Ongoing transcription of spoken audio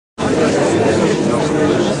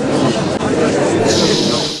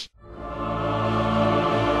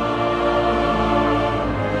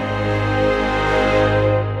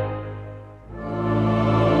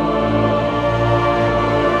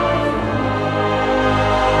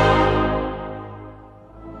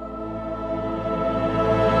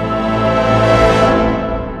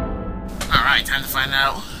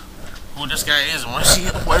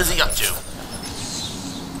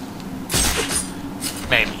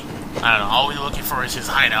I don't know, all we're looking for is his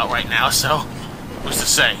hideout right now, so who's to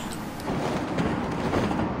say?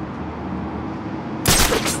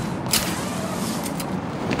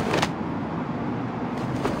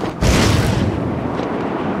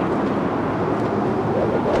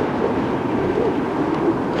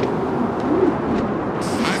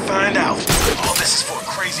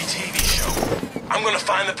 I'm gonna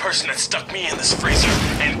find the person that stuck me in this freezer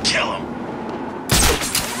and kill him.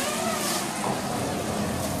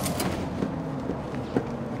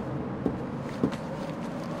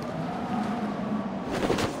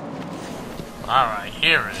 Alright,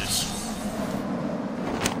 here it is.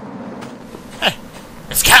 Hey,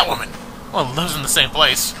 it's Catwoman! Well, lives in the same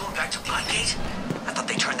place. Going back to Blackgate? I thought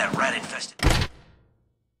they turned that rat-infested...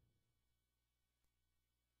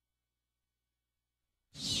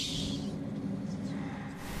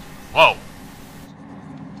 Whoa.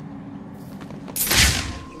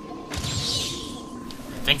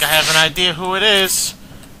 I think I have an idea who it is.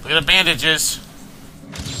 Look at the bandages.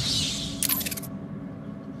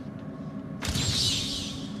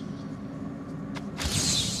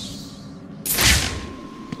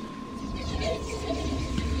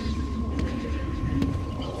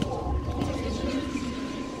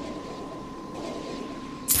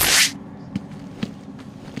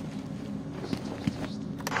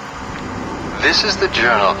 This is the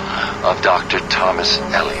journal of Dr. Thomas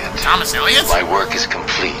Elliot. Thomas Elliot? My work is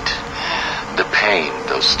complete. The pain,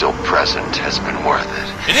 though still present, has been worth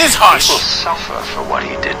it. It is harsh. He will suffer for what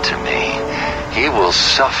he did to me. He will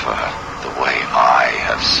suffer the way I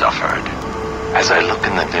have suffered. As I look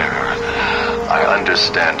in the mirror, I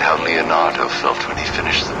understand how Leonardo felt when he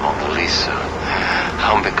finished the Mona Lisa.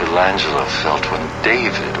 How Michelangelo felt when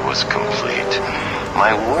David was complete.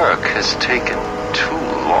 My work has taken too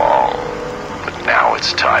long. Now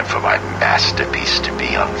it's time for my masterpiece to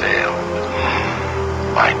be unveiled.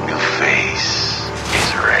 My new face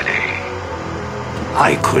is ready.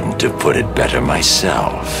 I couldn't have put it better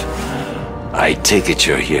myself. I take it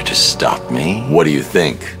you're here to stop me? What do you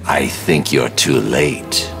think? I think you're too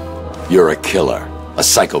late. You're a killer, a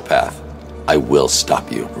psychopath. I will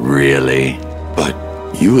stop you. Really? But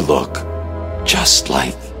you look just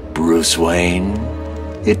like Bruce Wayne.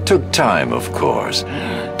 It took time, of course,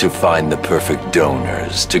 to find the perfect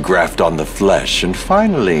donors, to graft on the flesh, and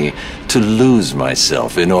finally to lose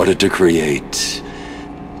myself in order to create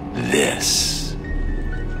this.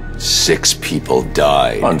 6 people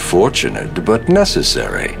died. Unfortunate, but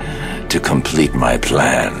necessary to complete my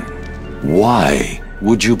plan. Why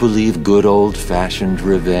would you believe good old-fashioned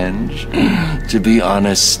revenge? To be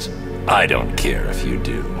honest, I don't care if you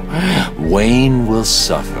do. Wayne will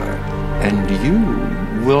suffer, and you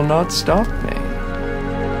will not stop me.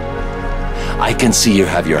 I can see you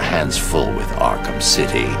have your hands full with Arkham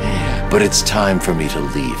City, but it's time for me to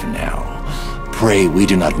leave now. Pray we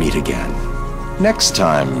do not meet again. Next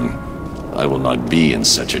time, I will not be in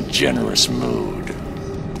such a generous mood.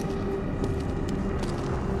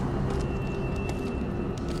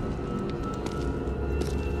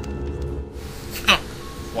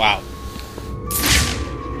 Wow.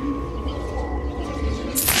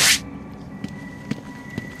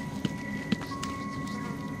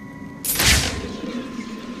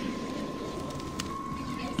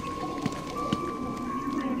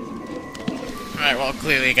 Alright, well,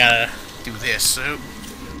 clearly gotta do this, so...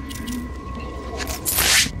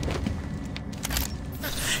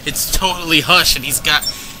 It's totally Hush, and he's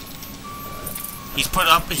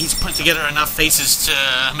put together enough faces to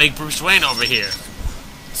make Bruce Wayne over here.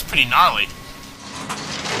 It's pretty gnarly.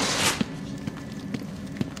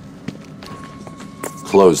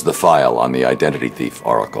 Close the file on the identity thief,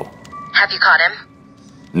 Oracle. Have you caught him?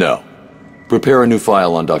 No. Prepare a new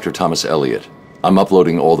file on Dr. Thomas Elliot. I'm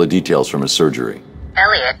uploading all the details from his surgery.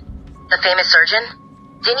 Elliot? The famous surgeon?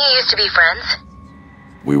 Didn't you used to be friends?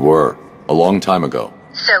 We were. A long time ago.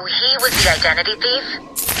 So he was the identity thief?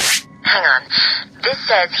 Hang on. This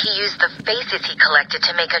says he used the faces he collected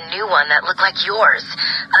to make a new one that looked like yours.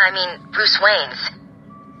 I mean, Bruce Wayne's.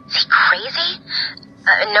 Is he crazy?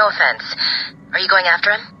 No offense. Are you going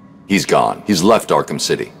after him? He's gone. He's left Arkham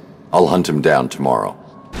City. I'll hunt him down tomorrow.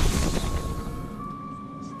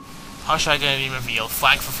 Hush identity revealed.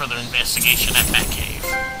 Flag for further investigation at Batcave.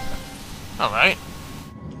 Alright.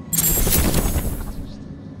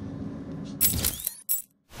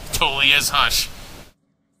 Totally is Hush.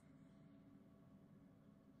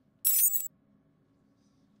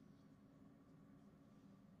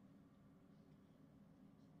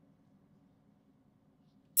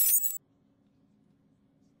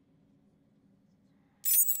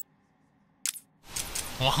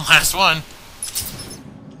 One last one.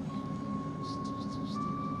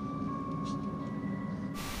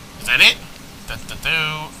 that it? What the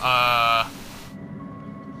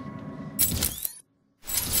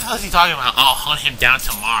hell is he talking about? I'll hunt him down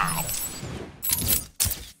tomorrow.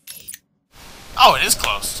 Oh, it is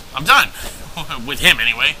close. I'm done. With him,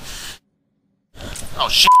 anyway. Oh,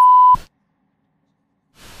 shit.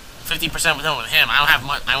 50% with him. I don't have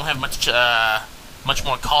much. I don't have much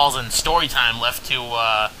more calls and story time left to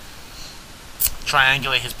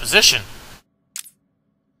triangulate his position.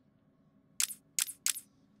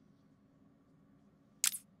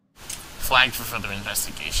 Flagged for further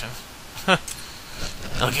investigation.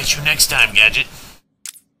 I'll get you next time, Gadget.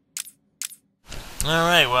 All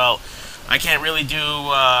right. Well, I can't really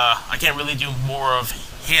do more of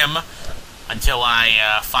him until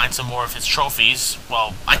I find some more of his trophies.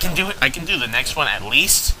 Well, I can do it. I can do the next one at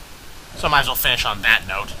least. So I might as well finish on that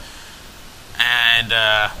note. And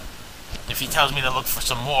if he tells me to look for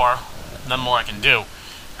some more, none more I can do.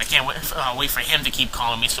 I can't wait for him to keep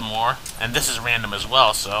calling me some more. And this is random as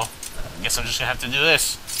well, so I guess I'm just gonna have to do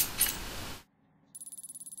this.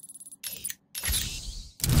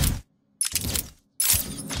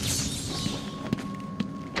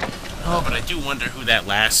 Oh, but I do wonder who that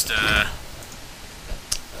last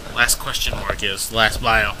question mark is. Last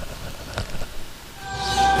bio.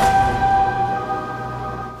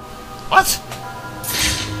 What?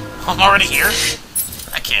 I'm already here?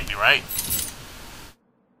 That can't be right.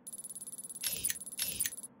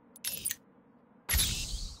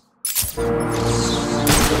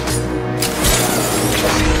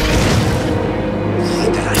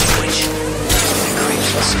 Like that eye twitch. It creeps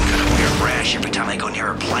some kind of weird rash every time I go near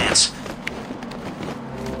her plants.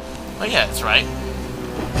 Oh yeah, that's right.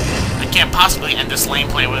 I can't possibly end this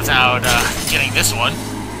Lameplay without getting this one.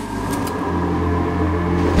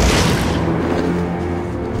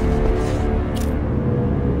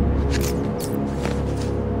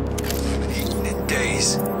 Eaten in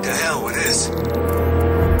days. To hell with this.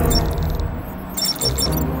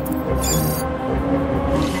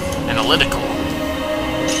 Analytical.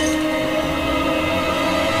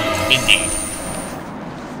 Indeed.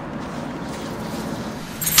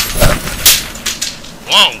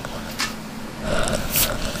 Whoa!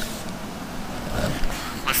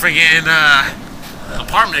 My friggin'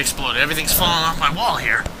 apartment exploded. Everything's falling off my wall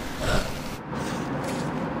here.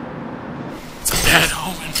 It's a bad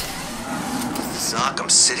omen. Is this Arkham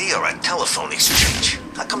City or a telephone exchange?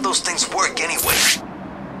 How come those things work anyway?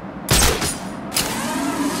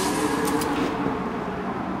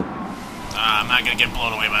 I'm not gonna get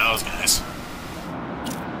blown away by those guys.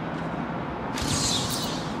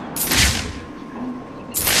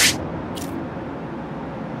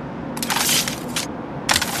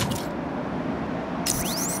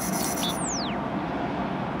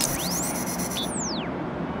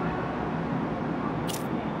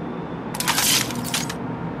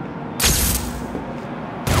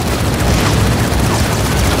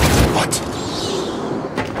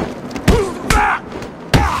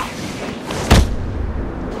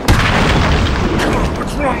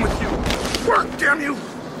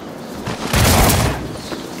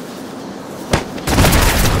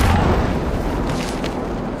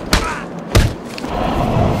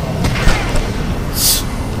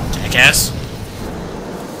 Jackass.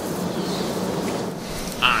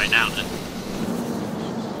 Alright, now then.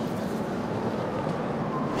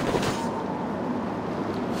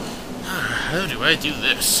 How do I do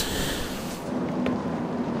this?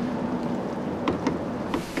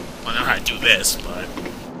 Well, I know how to do this, but...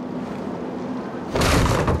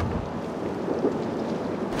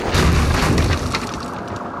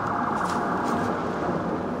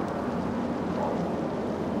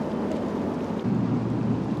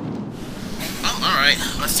 Alright,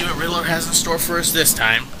 let's see what Riddler has in store for us this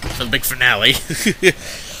time, for the big finale.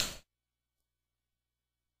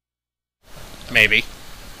 Maybe.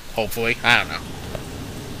 Hopefully. I don't know.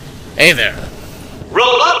 Hey there.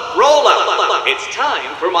 Roll up, roll up. It's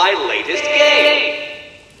time for my latest game.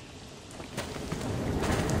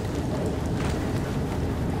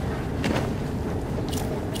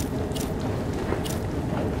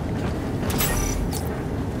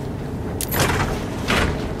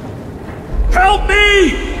 Help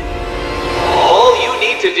me! All you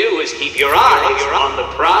need to do is keep your eyes on the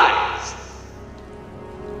prize.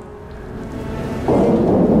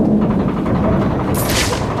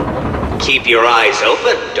 Keep your eyes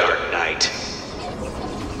open, Dark Knight.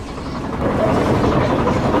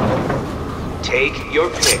 Take your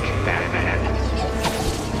pick, Batman.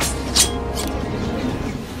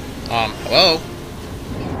 Hello?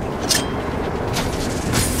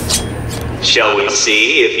 Shall we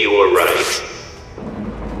see if you were right?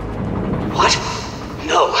 What?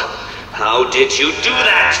 No. How did you do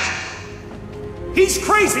that? He's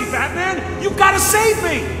crazy, Batman! You gotta save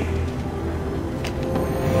me!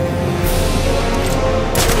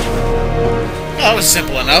 Well, that was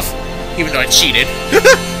simple enough, even though I cheated.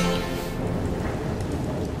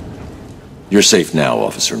 You're safe now,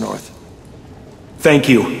 Officer North. Thank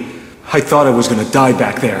you. I thought I was gonna die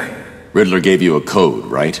back there. Riddler gave you a code,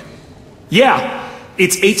 right? Yeah,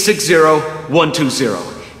 it's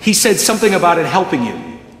 860120. He said something about it helping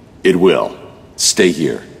you. It will. Stay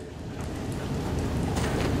here.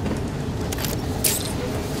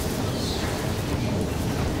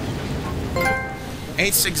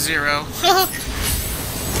 Eight 60.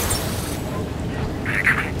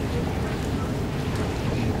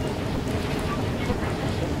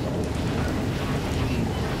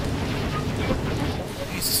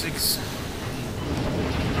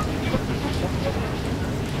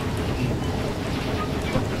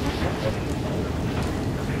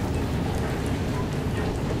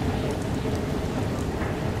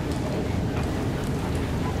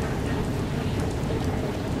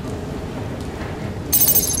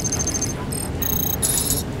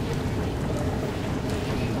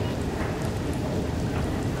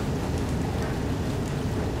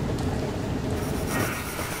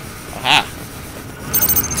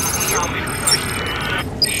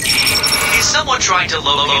 Is someone trying to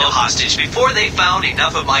locate a hostage before they found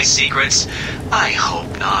enough of my secrets? I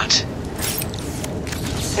hope not.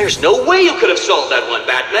 There's no way you could have solved that one,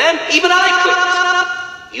 Batman. Even I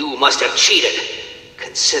couldn't. You must have cheated.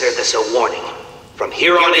 Consider this a warning. From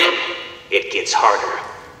here on in, it gets harder.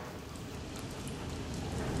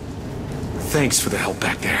 Thanks for the help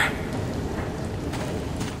back there.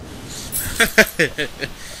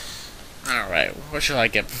 Alright, what should I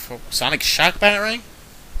get? Sonic Shock Batarang?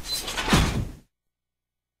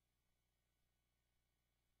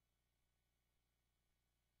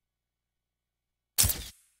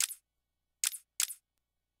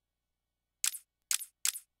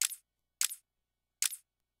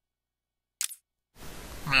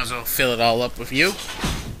 Might as well fill it all up with you.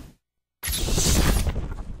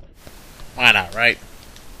 Why not, right?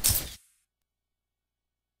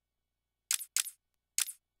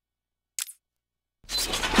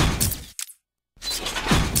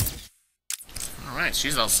 Alright,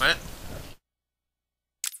 she's all set.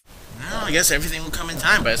 Well, I guess everything will come in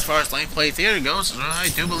time, but as far as Lameplay Theater goes, I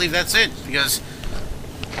do believe that's it, because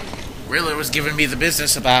Riddler was giving me the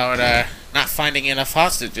business about not finding enough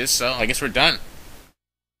hostages, so I guess we're done.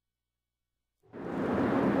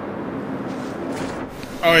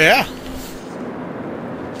 Oh yeah.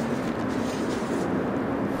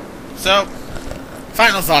 So,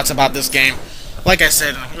 final thoughts about this game. Like I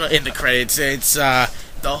said in the credits, it's the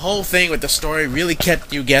whole thing with the story really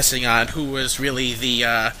kept you guessing on who was really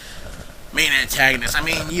the main antagonist. I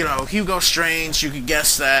mean, you know, Hugo Strange, you could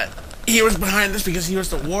guess that he was behind this because he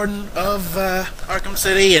was the warden of Arkham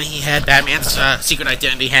City, and he had Batman's secret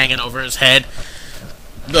identity hanging over his head.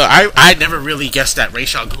 Look, I never really guessed that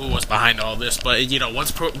Ra's al Ghul was behind all this, but, you know,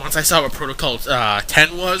 once I saw what Protocol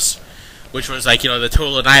 10 was, which was, like, you know, the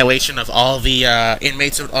total annihilation of all the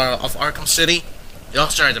inmates of Arkham City, it all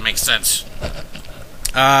started to make sense.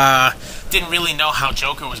 Didn't really know how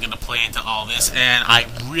Joker was going to play into all this, and I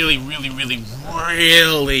really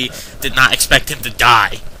did not expect him to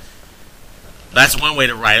die. That's one way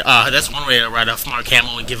to write. That's one way to write off Mark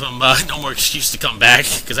Hamill and give him no more excuse to come back.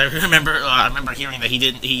 Because I remember hearing that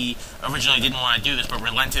he originally didn't want to do this, but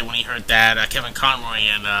relented when he heard that Kevin Conroy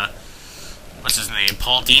and what's his name,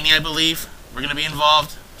 Paul Dini, I believe, were going to be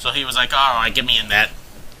involved. So he was like, "All right, get me in that."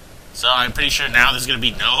 So I'm pretty sure now there's going to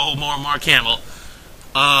be no more Mark Hamill.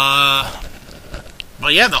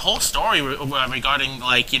 But yeah, the whole story regarding,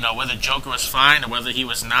 like, you know, whether Joker was fine or whether he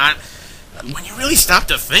was not. When you really stop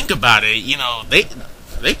to think about it, you know, they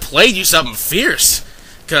played you something fierce.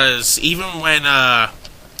 Because even when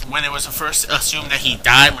it was first assumed that he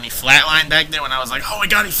died, when he flatlined back there, when I was like, oh my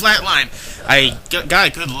god, he flatlined, I got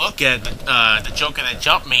a good look at the Joker that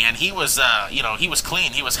jumped me, and he was, you know, he was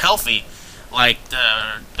clean, he was healthy, like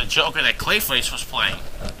the Joker that Clayface was playing.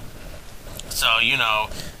 So, you know,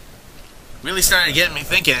 really started getting me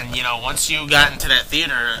thinking, you know, once you got into that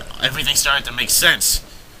theater, everything started to make sense.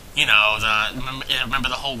 You know, remember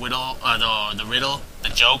the whole riddle,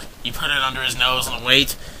 the joke? You put it under his nose and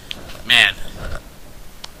wait. Man,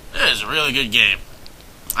 it is a really good game.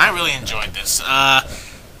 I really enjoyed this. A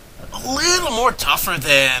little more tougher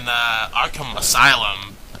than Arkham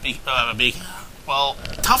Asylum. Well,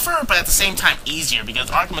 tougher, but at the same time easier, because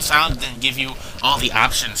Arkham Asylum didn't give you all the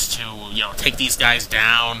options to, you know, take these guys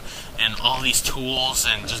down and all these tools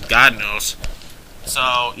and just God knows.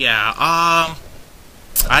 So, yeah,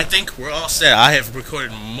 I I think we're all set. I have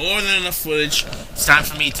recorded more than enough footage. It's time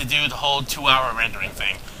for me to do the whole 2-hour rendering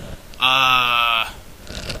thing.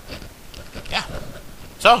 Yeah.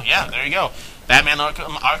 So, yeah, there you go. Batman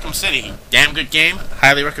Arkham City. Damn good game.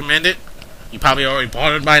 Highly recommend it. You probably already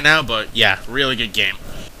bought it by now, but yeah, really good game.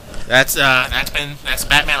 That's Batman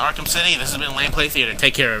Arkham City. This has been Lameplay Theater.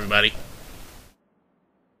 Take care, everybody.